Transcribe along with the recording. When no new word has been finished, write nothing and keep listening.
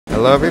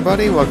Hello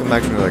everybody, welcome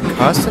back to another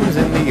Customs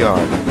in the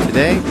Yard.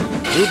 Today,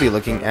 we'll be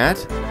looking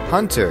at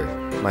Hunter,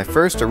 my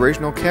first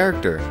original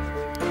character.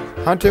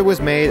 Hunter was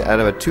made out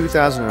of a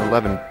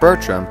 2011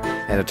 Bertram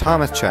and a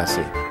Thomas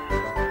chassis.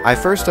 I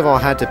first of all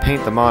had to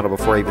paint the model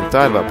before I even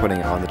thought about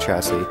putting it on the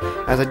chassis,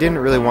 as I didn't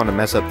really want to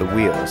mess up the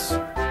wheels.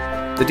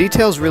 The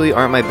details really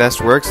aren't my best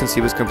work since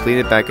he was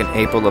completed back in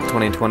April of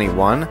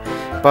 2021,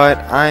 but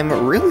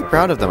I'm really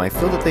proud of them. I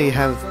feel that they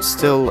have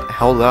still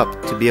held up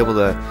to be able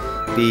to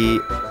be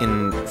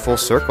in full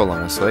circle,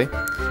 honestly.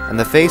 And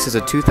the face is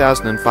a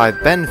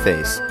 2005 Ben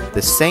face,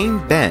 the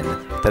same Ben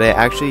that I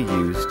actually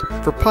used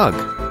for Pug,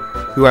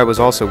 who I was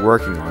also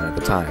working on at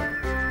the time.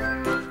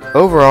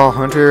 Overall,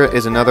 Hunter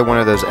is another one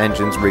of those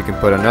engines where you can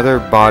put another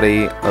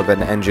body of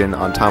an engine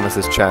on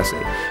Thomas's chassis,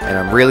 and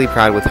I'm really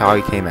proud with how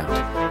he came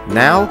out.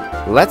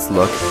 Now, let's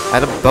look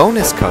at a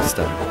bonus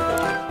custom.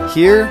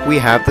 Here we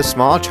have the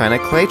small China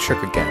clay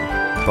trick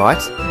again, but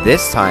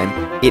this time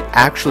it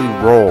actually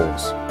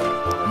rolls.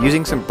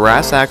 Using some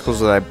brass axles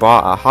that I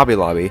bought at Hobby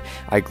Lobby,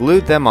 I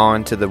glued them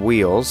on to the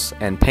wheels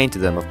and painted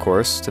them, of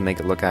course, to make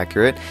it look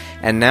accurate,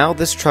 and now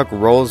this truck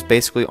rolls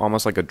basically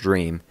almost like a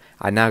dream.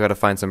 I now gotta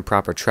find some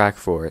proper track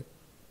for it.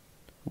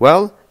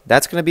 Well,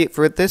 that's gonna be it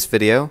for this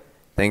video.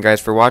 Thank you guys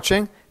for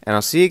watching, and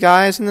I'll see you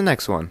guys in the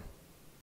next one.